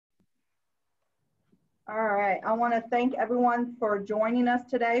All right. I want to thank everyone for joining us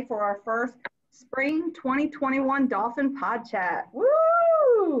today for our first Spring 2021 Dolphin Podchat.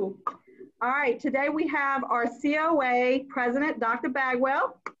 Woo! All right. Today we have our COA President, Dr.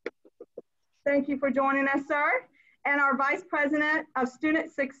 Bagwell. Thank you for joining us, sir. And our Vice President of Student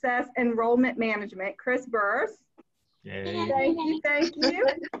Success Enrollment Management, Chris Burrs. Yay. Thank you.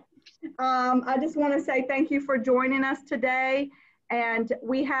 I just want to say thank you for joining us today. And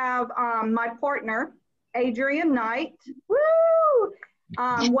we have my partner, Adrian Knight. Woo!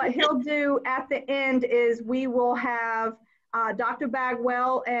 What he'll do at the end is we will have Dr.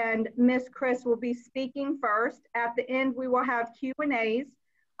 Bagwell and Miss Chris will be speaking first. At the end, we will have Q&As.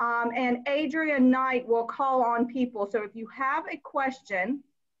 And Adrian Knight will call on people. So if you have a question,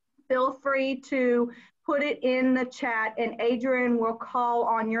 feel free to put it in the chat and Adrian will call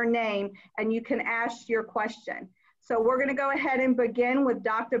on your name and you can ask your question. So we're going to go ahead and begin with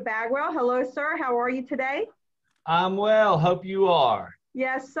Dr. Bagwell. Hello, sir. How are you today? I'm well. Hope you are.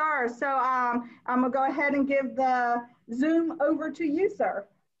 Yes, sir. So I'm going to go ahead and give the Zoom over to you, sir.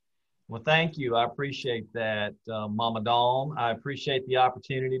 Well, thank you. I appreciate that, Mama Dawn. I appreciate the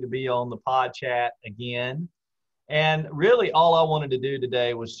opportunity to be on the pod chat again. And really all I wanted to do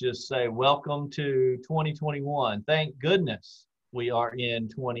today was just say welcome to 2021. Thank goodness we are in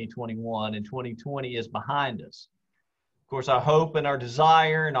 2021 and 2020 is behind us. Of course, our hope and our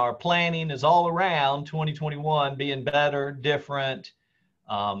desire and our planning is all around 2021 being better, different,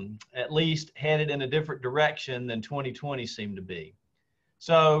 at least headed in a different direction than 2020 seemed to be.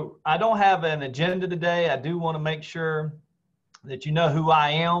 So I don't have an agenda today. I do want to make sure that you know who I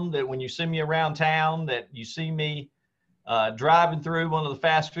am, that when you see me around town, that you see me driving through one of the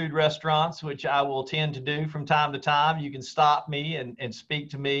fast food restaurants, which I will tend to do from time to time. You can stop me and speak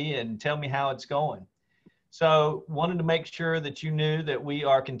to me and tell me how it's going. So wanted to make sure that you knew that we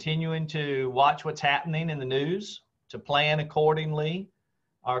are continuing to watch what's happening in the news, to plan accordingly.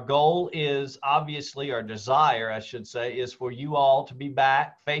 Our goal is obviously, our desire, I should say, is for you all to be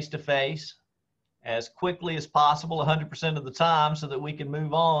back face-to-face as quickly as possible, 100% of the time, so that we can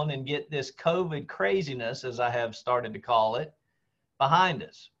move on and get this COVID craziness, as I have started to call it, behind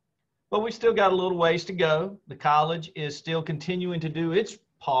us. But we still got a little ways to go. The college is still continuing to do its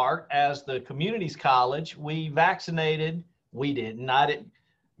part as the community's college. We vaccinated, we didn't, I didn't,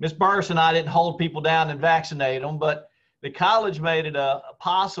 Ms. Burris and I didn't hold people down and vaccinate them, but the college made it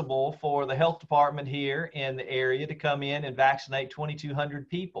possible for the health department here in the area to come in and vaccinate 2,200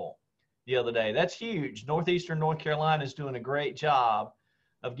 people the other day. That's huge. Northeastern North Carolina is doing a great job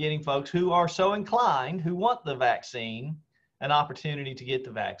of getting folks who are so inclined, who want the vaccine, an opportunity to get the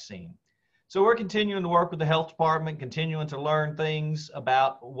vaccine. So we're continuing to work with the health department, continuing to learn things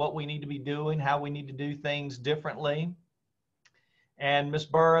about what we need to be doing, how we need to do things differently. And Ms.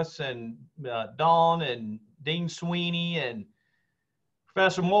 Burris and Dawn and Dean Sweeney and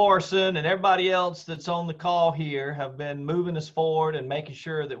Professor Morrison and everybody else that's on the call here have been moving us forward and making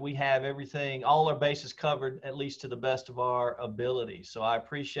sure that we have everything, all our bases covered, at least to the best of our ability. So I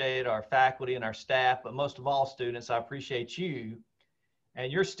appreciate our faculty and our staff, but most of all, students, I appreciate you and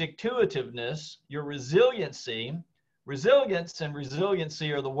your stick-to-itiveness, your resiliency. Resilience and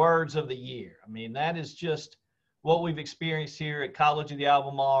resiliency are the words of the year. I mean, that is just what we've experienced here at College of the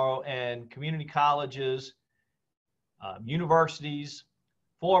Albemarle and community colleges, universities,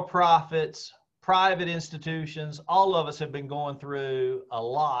 for-profits, private institutions. All of us have been going through a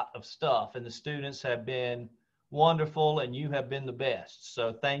lot of stuff, and the students have been wonderful, and you have been the best.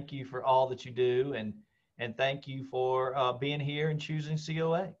 So thank you for all that you do, and thank you for being here and choosing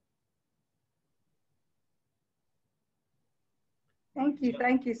COA.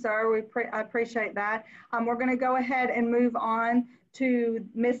 Thank you, sir. I appreciate that. We're going to go ahead and move on to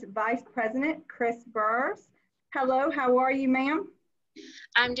Miss Vice President Chris Burrs. Hello, how are you, ma'am?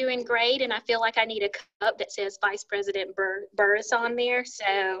 I'm doing great, and I feel like I need a cup that says Vice President Burris on there.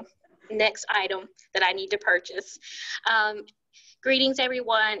 So next item that I need to purchase. Greetings,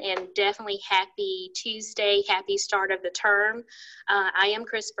 everyone, and definitely happy Tuesday, happy start of the term. I am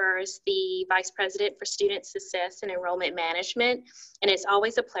Chris Burrs, the Vice President for Student Success and Enrollment Management, and it's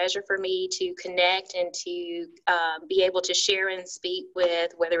always a pleasure for me to connect and to be able to share and speak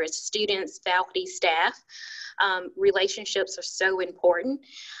with whether it's students, faculty, staff. Relationships are so important.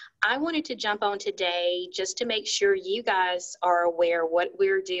 I wanted to jump on today just to make sure you guys are aware what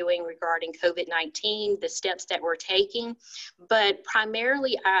we're doing regarding COVID-19, the steps that we're taking, but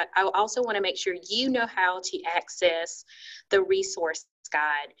primarily I also want to make sure you know how to access the resource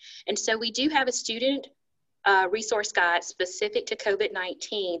guide. And so we do have a student resource guide specific to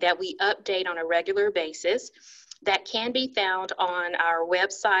COVID-19 that we update on a regular basis. that can be found on our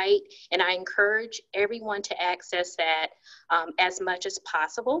website, and I encourage everyone to access that as much as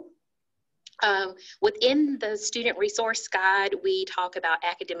possible. Within the student resource guide, we talk about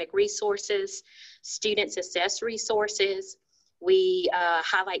academic resources, student success resources. We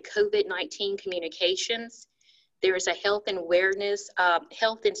highlight COVID-19 communications. There's a health and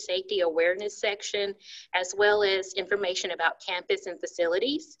safety awareness section, as well as information about campus and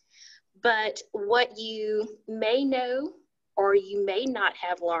facilities. But what you may know or you may not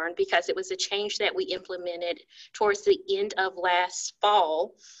have learned, because it was a change that we implemented towards the end of last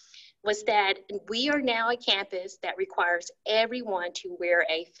fall, was that we are now a campus that requires everyone to wear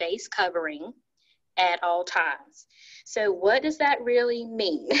a face covering at all times. So what does that really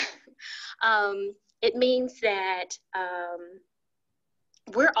mean? It means that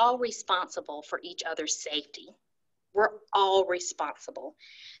we're all responsible for each other's safety. We're all responsible.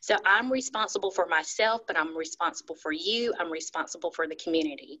 So I'm responsible for myself, but I'm responsible for you. I'm responsible for the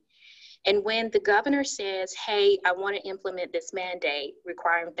community. And when the governor says, hey, I want to implement this mandate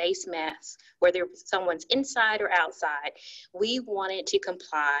requiring face masks, whether someone's inside or outside, we wanted to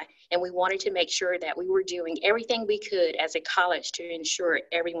comply, and we wanted to make sure that we were doing everything we could as a college to ensure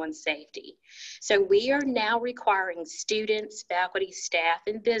everyone's safety. So we are now requiring students, faculty, staff,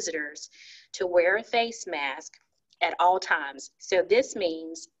 and visitors to wear a face mask at all times. So this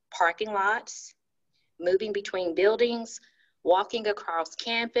means parking lots, moving between buildings, walking across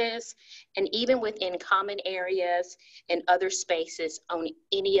campus, and even within common areas and other spaces on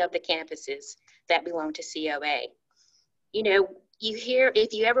any of the campuses that belong to COA. You know, you hear,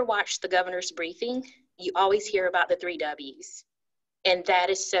 if you ever watch the governor's briefing, you always hear about the 3 W's, and that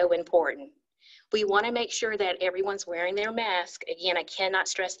is so important. We want to make sure that everyone's wearing their mask. Again, I cannot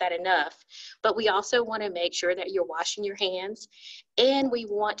stress that enough, but we also want to make sure that you're washing your hands, and we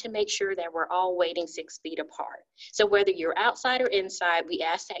want to make sure that we're all waiting 6 feet apart. So whether you're outside or inside, we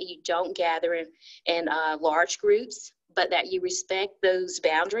ask that you don't gather in large groups, but that you respect those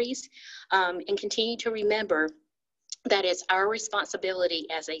boundaries, and continue to remember that it's our responsibility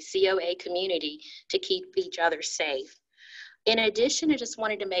as a COA community to keep each other safe. In addition, I just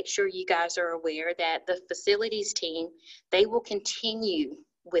wanted to make sure you guys are aware that the facilities team, they will continue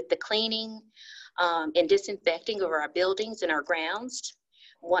with the cleaning and disinfecting of our buildings and our grounds.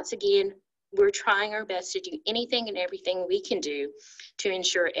 Once again, we're trying our best to do anything and everything we can do to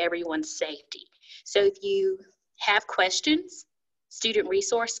ensure everyone's safety. So if you have questions, student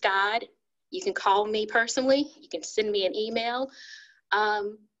resource guide, you can call me personally, you can send me an email.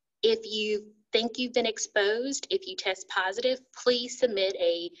 If you think you've been exposed, if you test positive, please submit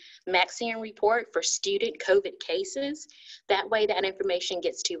a Maxine report for student COVID cases. That way that information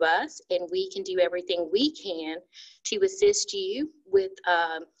gets to us, and we can do everything we can to assist you with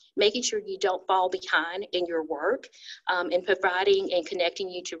making sure you don't fall behind in your work, and providing and connecting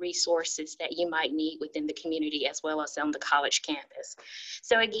you to resources that you might need within the community as well as on the college campus.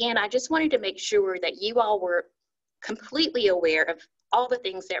 So again, I just wanted to make sure that you all were completely aware of all the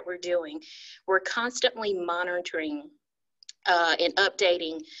things that we're doing. We're constantly monitoring and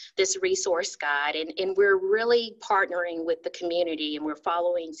updating this resource guide, and we're really partnering with the community, and we're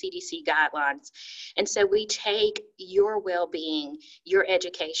following CDC guidelines. And so we take your well-being, your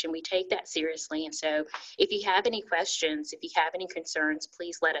education, we take that seriously. And so if you have any questions, if you have any concerns,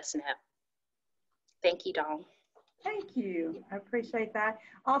 please let us know. Thank you, Dawn. Thank you. I appreciate that.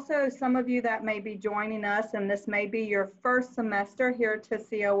 Also, some of you that may be joining us, and this may be your first semester here to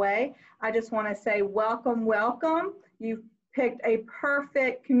COA, I just want to say welcome, welcome. You've picked a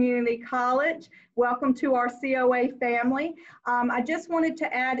perfect community college. Welcome to our COA family. I just wanted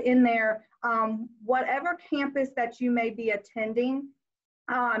to add in there, whatever campus that you may be attending,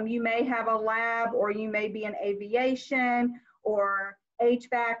 you may have a lab, or you may be in aviation or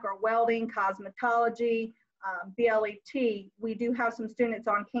HVAC or welding, cosmetology, BLET. We do have some students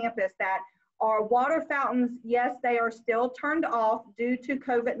on campus that are water fountains. Yes, they are still turned off due to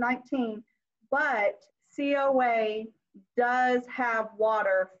COVID-19, but COA does have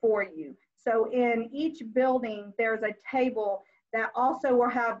water for you. So in each building, there's a table that also will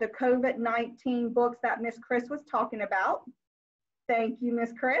have the COVID-19 books that Miss Chris was talking about. Thank you,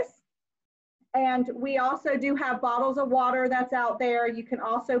 Miss Chris. And we also do have bottles of water that's out there. You can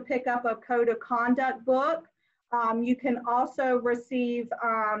also pick up a code of conduct book. You can also receive,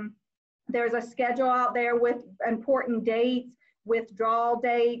 there's a schedule out there with important dates, withdrawal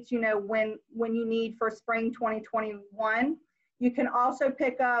dates, you know, when you need for spring 2021. You can also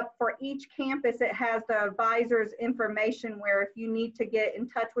pick up, for each campus, it has the advisor's information, where if you need to get in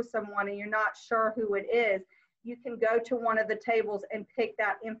touch with someone and you're not sure who it is, you can go to one of the tables and pick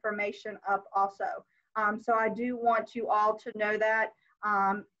that information up also. So I do want you all to know that.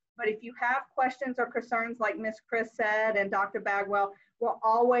 But if you have questions or concerns, like Miss Chris said and Dr. Bagwell, we're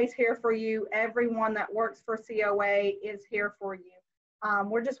always here for you. Everyone that works for COA is here for you.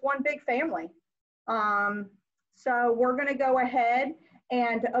 We're just one big family. So we're going to go ahead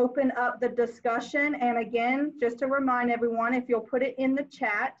and open up the discussion. And again, just to remind everyone, if you'll put it in the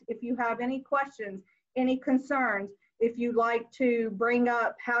chat, if you have any questions, any concerns, if you'd like to bring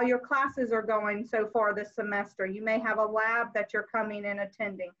up how your classes are going so far this semester, you may have a lab that you're coming and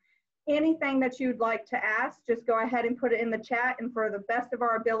attending. Anything that you'd like to ask, just go ahead and put it in the chat, and for the best of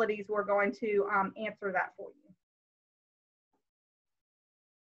our abilities, we're going to answer that for you.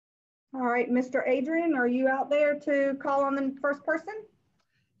 All right, Mr. Adrian, are you out there to call on the first person?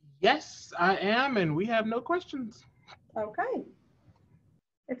 Yes, I am, and we have no questions. Okay.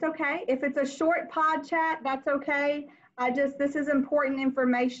 It's okay. If it's a short pod chat, that's okay. This is important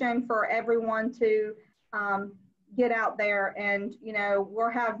information for everyone to get out there, and we'll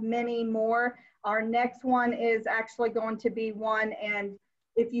have many more. Our next one is actually going to be one, and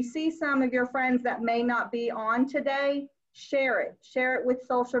if you see some of your friends that may not be on today, share it with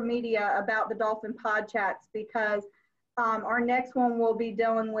social media about the Dolphin Podchats, because our next one will be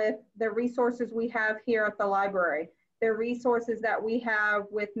dealing with the resources we have here at the library, the resources that we have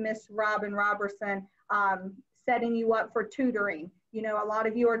with Miss Robin Robertson, setting you up for tutoring. A lot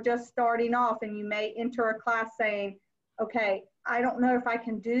of you are just starting off, and you may enter a class saying, okay, I don't know if I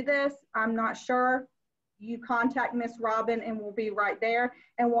can do this, I'm not sure. You contact Miss Robin and we'll be right there.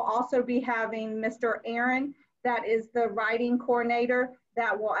 And we'll also be having Mr. Aaron, that is the writing coordinator,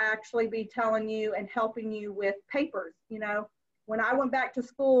 that will actually be telling you and helping you with papers. When I went back to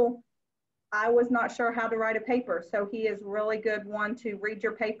school, I was not sure how to write a paper. So he is really good one to read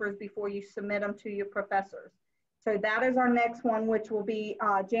your papers before you submit them to your professors. So that is our next one, which will be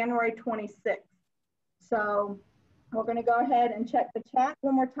January 26th. So we're going to go ahead and check the chat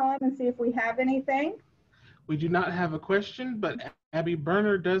one more time and see if we have anything. We do not have a question, but Abby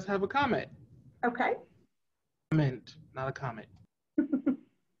Berner does have a comment. Okay. Comment, not a comment.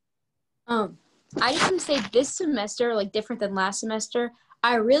 I just want to say this semester, different than last semester,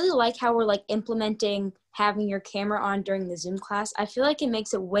 I really like how we're implementing having your camera on during the Zoom class. I feel like it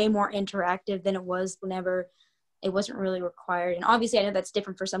makes it way more interactive than it was whenever it wasn't really required. And obviously I know that's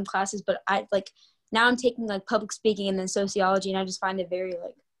different for some classes, but now I'm taking public speaking and then sociology, and I just find it very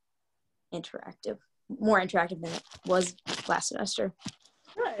interactive, more interactive than it was last semester.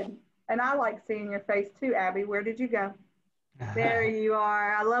 Good. And I like seeing your face too, Abby. Where did you go? There you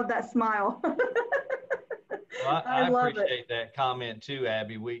are. I love that smile. Well, I appreciate that comment too,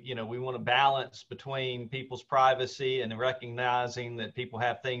 Abby. We want to balance between people's privacy and recognizing that people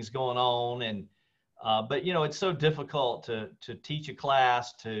have things going on, and but it's so difficult to teach a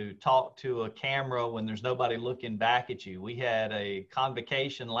class, to talk to a camera when there's nobody looking back at you. We had a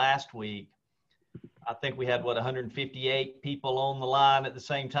convocation last week. I think we had 158 people on the line at the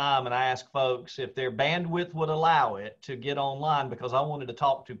same time, and I asked folks if their bandwidth would allow it to get online, because I wanted to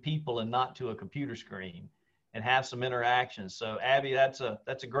talk to people and not to a computer screen and have some interaction. So Abby, that's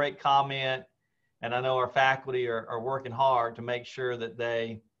a great comment, and I know our faculty are working hard to make sure that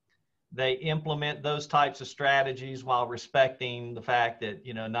they implement those types of strategies while respecting the fact that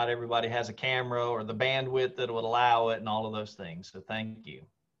not everybody has a camera or the bandwidth that would allow it and all of those things. So thank you.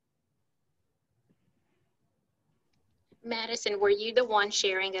 Madison, were you the one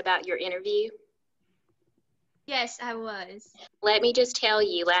sharing about your interview? Yes, I was. Let me just tell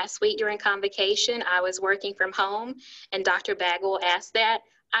you, last week during convocation, I was working from home, and Dr. Bagwell asked that.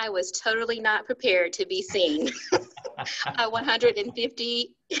 I was totally not prepared to be seen by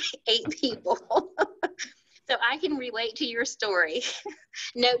 158 people. So I can relate to your story.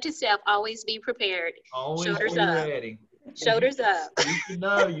 Note to self, always be prepared. Always Shoulders be up. ready. Shoulders up.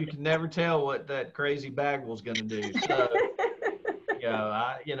 You can never tell what that crazy Bagwell's going to do. So,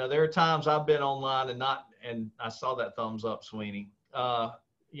 there are times I've been online and I saw that thumbs up, Sweeney.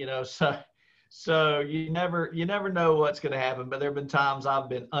 So you never know what's going to happen, but there have been times I've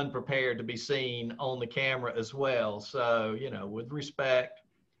been unprepared to be seen on the camera as well. So, with respect,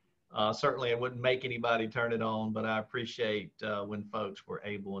 certainly I wouldn't make anybody turn it on, but I appreciate when folks were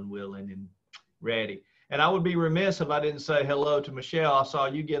able and willing and ready. And I would be remiss if I didn't say hello to Michelle. I saw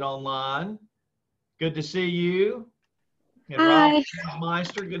you get online. Good to see you. And Hi. Rob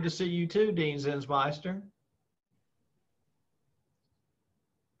Zinsmeister, good to see you too, Dean Zinsmeister.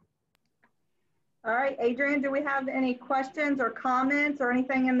 All right, Adrian, do we have any questions or comments or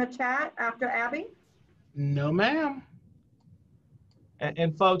anything in the chat after Abby? No, ma'am.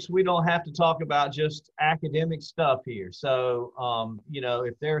 And folks, we don't have to talk about just academic stuff here. So, you know,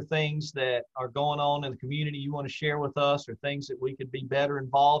 if there are things that are going on in the community you want to share with us, or things that we could be better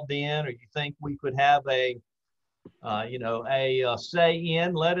involved in, or you think we could have a say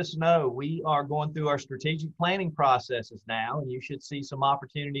in, let us know. We are going through our strategic planning processes now, and you should see some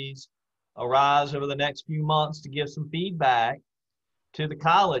opportunities arise over the next few months to give some feedback to the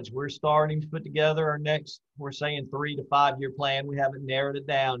college. We're starting to put together our next, we're saying 3 to 5 year plan. We haven't narrowed it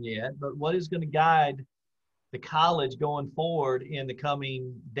down yet, but what is going to guide the college going forward in the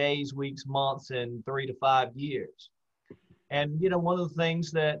coming days, weeks, months, and 3 to 5 years. And, you know, one of the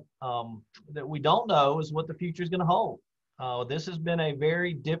things that that we don't know is what the future is going to hold. This has been a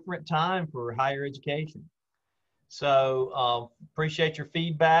very different time for higher education. So appreciate your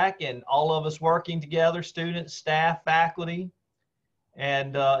feedback, and all of us working together, students, staff, faculty,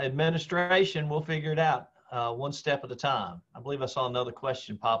 and administration, we'll figure it out one step at a time. I believe I saw another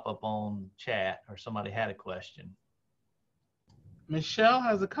question pop up on chat, or somebody had a question. Michelle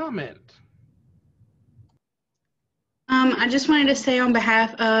has a comment. I just wanted to say on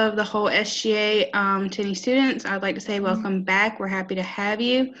behalf of the whole SGA to any students, I'd like to say welcome back. We're happy to have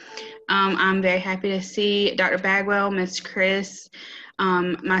you. I'm very happy to see Dr. Bagwell, Ms. Chris.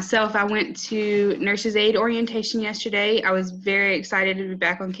 Myself, I went to Nurses Aid orientation yesterday. I was very excited to be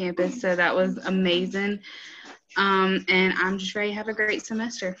back on campus, so that was amazing. And I'm just ready to have a great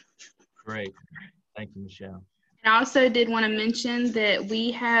semester. Great. Thank you, Michelle. I also did want to mention that we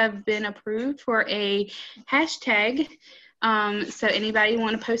have been approved for a hashtag. So anybody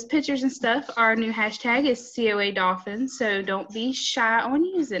want to post pictures and stuff, our new hashtag is COA Dolphin. So don't be shy on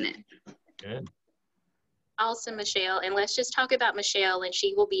using it. Good. Awesome, Michelle. And let's just talk about Michelle, and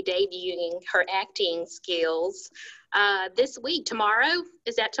she will be debuting her acting skills this week. Tomorrow,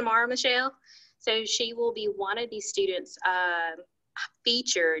 is that tomorrow, Michelle? So she will be one of these students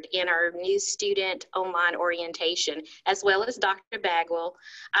featured in our new student online orientation, as well as Dr. Bagwell.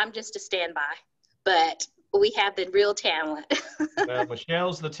 I'm just a standby, but we have the real talent. Well,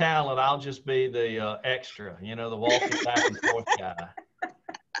 Michelle's the talent. I'll just be the extra, you know, the walking back and forth guy.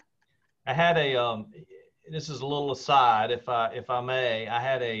 I had a, this is a little aside, if I may, I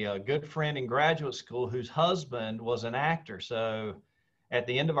had a good friend in graduate school whose husband was an actor. So at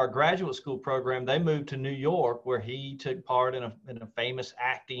the end of our graduate school program, they moved to New York, where he took part in a famous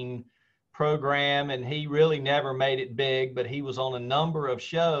acting program, and he really never made it big, but he was on a number of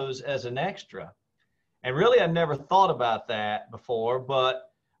shows as an extra. And really, I never thought about that before,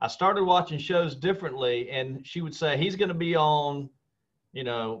 but I started watching shows differently, and she would say, he's going to be on, you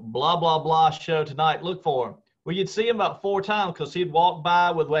know, blah, blah, blah show tonight, look for him. Well, you'd see him about 4 times, because he'd walk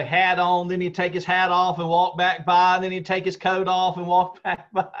by with a hat on, then he'd take his hat off and walk back by, and then he'd take his coat off and walk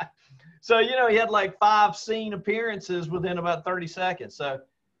back by. So, you know, he had like 5 scene appearances within about 30 seconds. So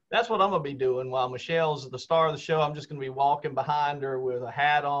that's what I'm going to be doing while Michelle's the star of the show. I'm just going to be walking behind her with a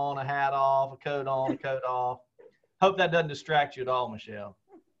hat on, a hat off, a coat on, a coat off. Hope that doesn't distract you at all, Michelle.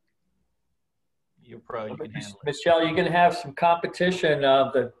 You're pro, you can handle it. Michelle, you're going to have some competition.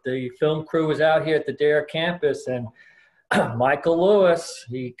 The film crew was out here at the Dare campus, and Michael Lewis,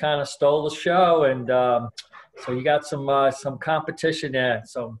 he kind of stole the show, and so you got some competition there.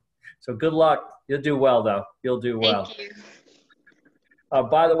 So good luck. You'll do well, though. You'll do well. Thank you.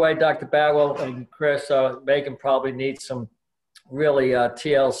 By the way, Dr. Bagwell and Chris, Megan probably needs some really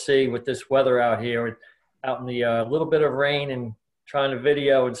TLC with this weather out here, out in the little bit of rain and trying to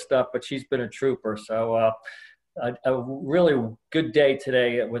video and stuff, but she's been a trooper. So a really good day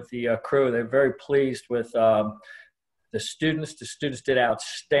today with the crew. They're very pleased with the students. The students did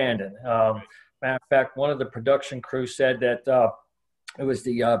outstanding. Matter of fact, one of the production crew said that it was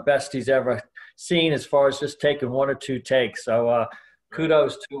the best he's ever seen as far as just taking 1 or 2 takes. So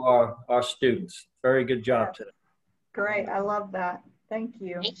kudos to our students. Very good job today. Great. I love that. Thank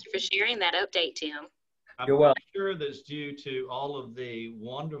you. Thank you for sharing that update, Tim. You're welcome. I'm sure that's due to all of the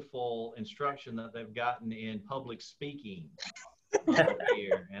wonderful instruction that they've gotten in public speaking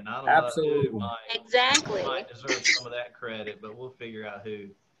here. And I don't Absolutely. know Exactly. who might deserve some of that credit, but we'll figure out who.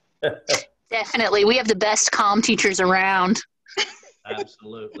 Definitely. We have the best comm teachers around.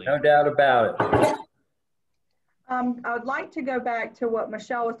 Absolutely. No doubt about it. I would like to go back to what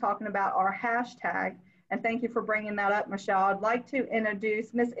Michelle was talking about, our hashtag, and thank you for bringing that up, Michelle. I'd like to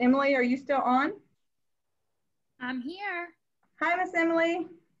introduce Miss Emily. Are you still on? I'm here. Hi, Miss Emily.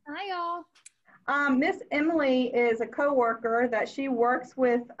 Hi, y'all. Miss Emily is a coworker that she works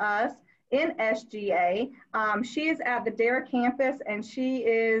with us in SGA. She is at the Dare campus, and she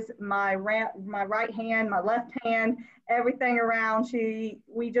is my right hand, my left hand, everything around.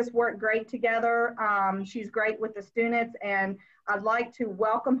 We just work great together. She's great with the students, and I'd like to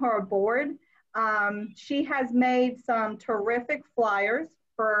welcome her aboard. She has made some terrific flyers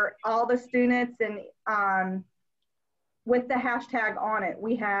for all the students, and with the hashtag on it.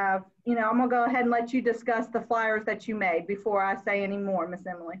 We have, I'm gonna go ahead and let you discuss the flyers that you made before I say any more, Miss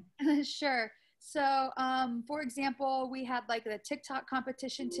Emily. Sure. So, for example, we had like the TikTok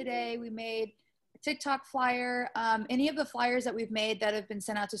competition today. We made a TikTok flyer. Any of the flyers that we've made that have been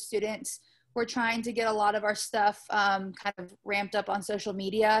sent out to students, we're trying to get a lot of our stuff kind of ramped up on social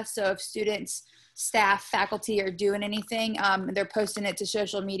media. So if students, staff, faculty are doing anything, they're posting it to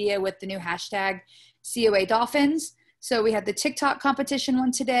social media with the new hashtag COA Dolphins. So we had the TikTok competition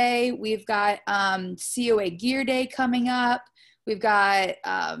one today. We've got COA Gear Day coming up. We've got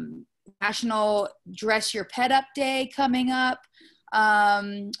National Dress Your Pet Up Day coming up.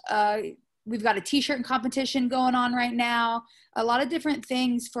 We've got a t-shirt competition going on right now. A lot of different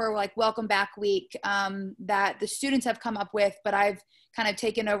things for like Welcome Back Week that the students have come up with, but I've kind of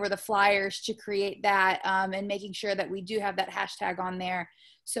taken over the flyers to create that and making sure that we do have that hashtag on there.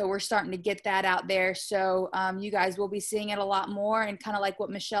 So we're starting to get that out there. So you guys will be seeing it a lot more, and kind of like what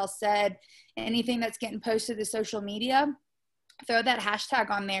Michelle said, anything that's getting posted to social media, throw that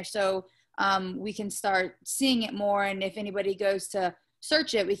hashtag on there so we can start seeing it more. And if anybody goes to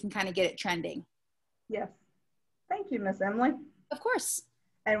search it, we can kind of get it trending. Yes. Thank you, Miss Emily. Of course.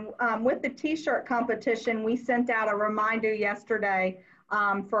 And with the t-shirt competition, we sent out a reminder yesterday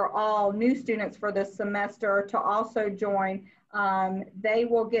for all new students for this semester to also join. They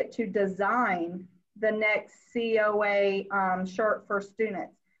will get to design the next COA shirt for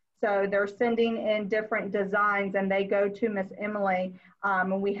students. So they're sending in different designs, and they go to Miss Emily,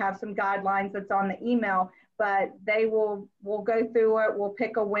 and we have some guidelines that's on the email, but we'll go through it, we'll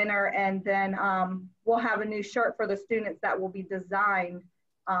pick a winner, and then we'll have a new shirt for the students that will be designed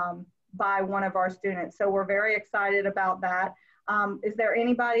by one of our students. So we're very excited about that. Is there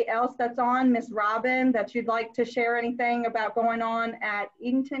anybody else that's on, Miss Robin, that you'd like to share anything about going on at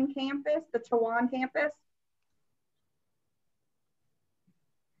Edenton campus, the Tawan campus?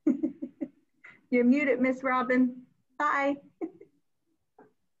 You're muted, Miss Robin. Hi.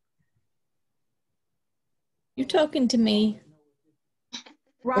 You talking to me?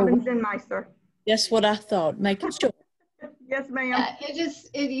 Robin Zinmeister. That's what I thought. Making sure. Yes, ma'am.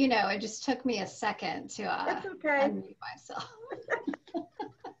 It just took me a second to unmute myself.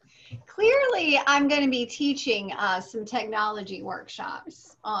 Clearly, I'm going to be teaching some technology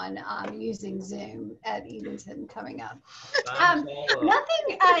workshops on using Zoom at Edenton coming up. I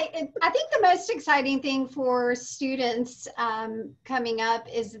think the most exciting thing for students coming up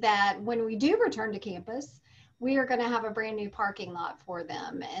is that when we do return to campus, we are going to have a brand new parking lot for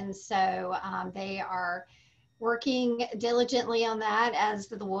them. And so they are working diligently on that as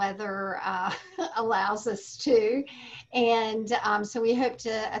the weather allows us to. And so we hope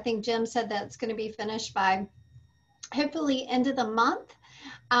to, I think Jim said that's going to be finished by hopefully end of the month.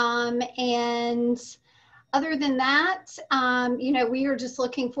 And other than that, we are just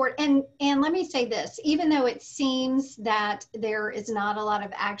looking forward. And let me say this, even though it seems that there is not a lot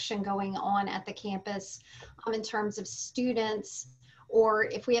of action going on at the campus in terms of students, or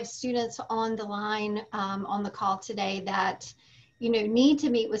if we have students on the line on the call today that, need to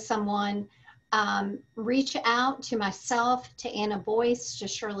meet with someone, reach out to myself, to Anna Boyce, to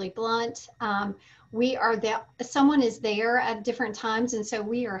Shirley Blunt. We are there, someone is there at different times, and so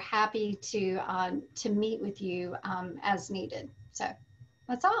we are happy to meet with you as needed. So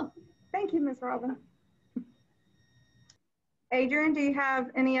that's all. Thank you, Ms. Robin. Adrian, do you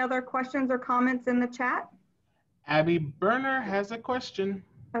have any other questions or comments in the chat? Abby Berner has a question.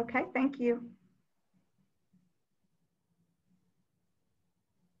 Okay, thank you.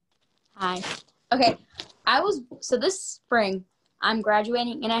 Hi. Okay, so this spring, I'm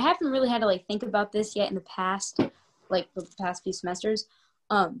graduating, and I haven't really had to think about this yet in the past, the past few semesters.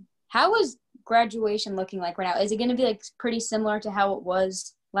 How is graduation looking like right now? Is it going to be pretty similar to how it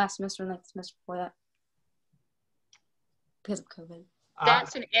was last semester and the semester before that? Because of COVID.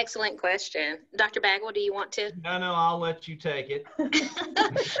 That's an excellent question. Dr. Bagwell, do you want to? No, I'll let you take it. I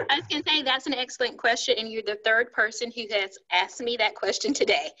was going to say that's an excellent question, and you're the third person who has asked me that question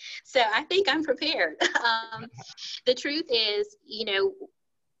today. So I think I'm prepared. The truth is,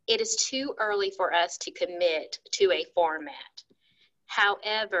 it is too early for us to commit to a format.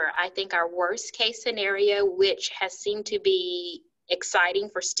 However, I think our worst case scenario, which has seemed to be exciting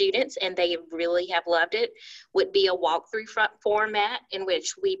for students, and they really have loved it, would be a walkthrough format in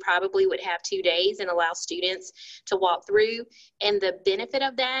which we probably would have 2 days and allow students to walk through. And the benefit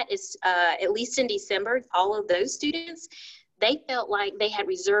of that is, at least in December, all of those students, they felt like they had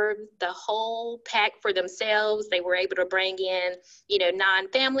reserved the whole pack for themselves. They were able to bring in,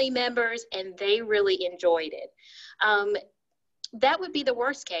 non-family members, and they really enjoyed it. That would be the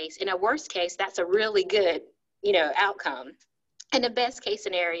worst case. In a worst case, that's a really good, outcome. And the best case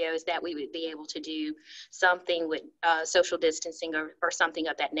scenario is that we would be able to do something with social distancing or something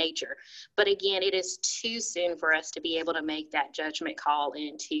of that nature. But again, it is too soon for us to be able to make that judgment call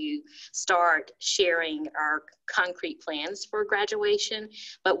and to start sharing our concrete plans for graduation.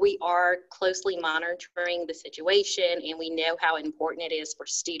 But we are closely monitoring the situation, and we know how important it is for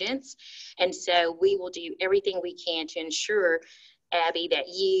students. And so we will do everything we can to ensure, Abby, that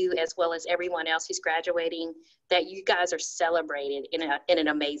you, as well as everyone else who's graduating, that you guys are celebrated in an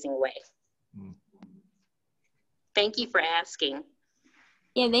amazing way. Thank you for asking.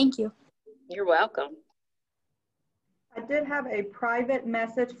 Yeah, thank you. You're welcome. I did have a private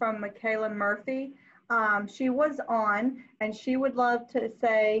message from Michaela Murphy. She was on, and she would love to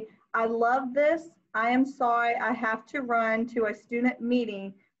say, I love this. I am sorry I have to run to a student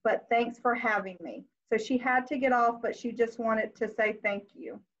meeting, but thanks for having me. So she had to get off, but she just wanted to say thank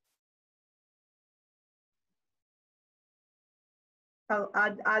you.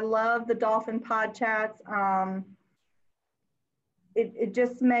 I love the Dolphin Podchats. It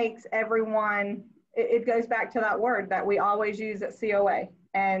just makes everyone, it goes back to that word that we always use at COA.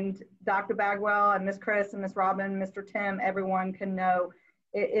 And Dr. Bagwell and Miss Chris and Miss Robin, Mr. Tim, everyone can know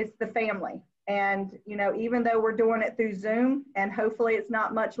it's the family. And, even though we're doing it through Zoom, and hopefully it's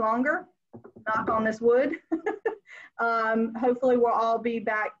not much longer, knock on this wood, hopefully we'll all be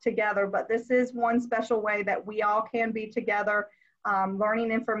back together. But this is one special way that we all can be together,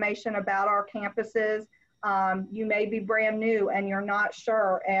 learning information about our campuses. You may be brand new and you're not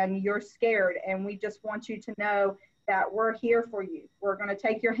sure and you're scared, and we just want you to know that we're here for you. We're going to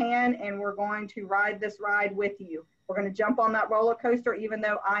take your hand and we're going to ride this ride with you. We're going to jump on that roller coaster, even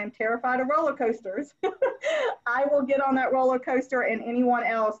though I am terrified of roller coasters. I will get on that roller coaster, and anyone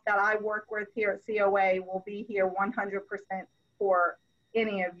else that I work with here at COA will be here 100% for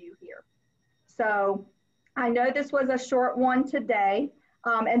any of you here. So I know this was a short one today,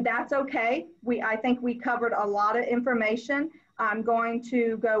 and that's okay. I think we covered a lot of information. I'm going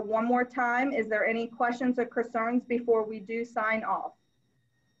to go one more time. Is there any questions or concerns before we do sign off?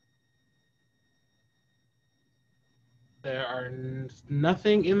 There are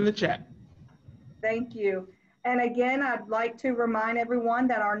nothing in the chat. Thank you. And again, I'd like to remind everyone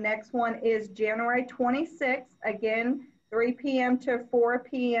that our next one is January 26th, again, 3 p.m. to 4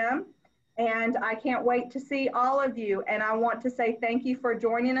 p.m. And I can't wait to see all of you. And I want to say thank you for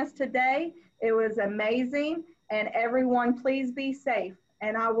joining us today. It was amazing. And everyone, please be safe.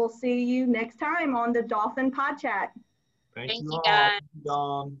 And I will see you next time on the Dolphin Podchat. Thank you, guys.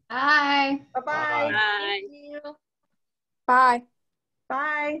 Bye. Bye-bye. Bye. Thank you. Bye.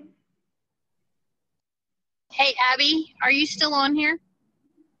 Bye. Hey, Abby, are you still on here?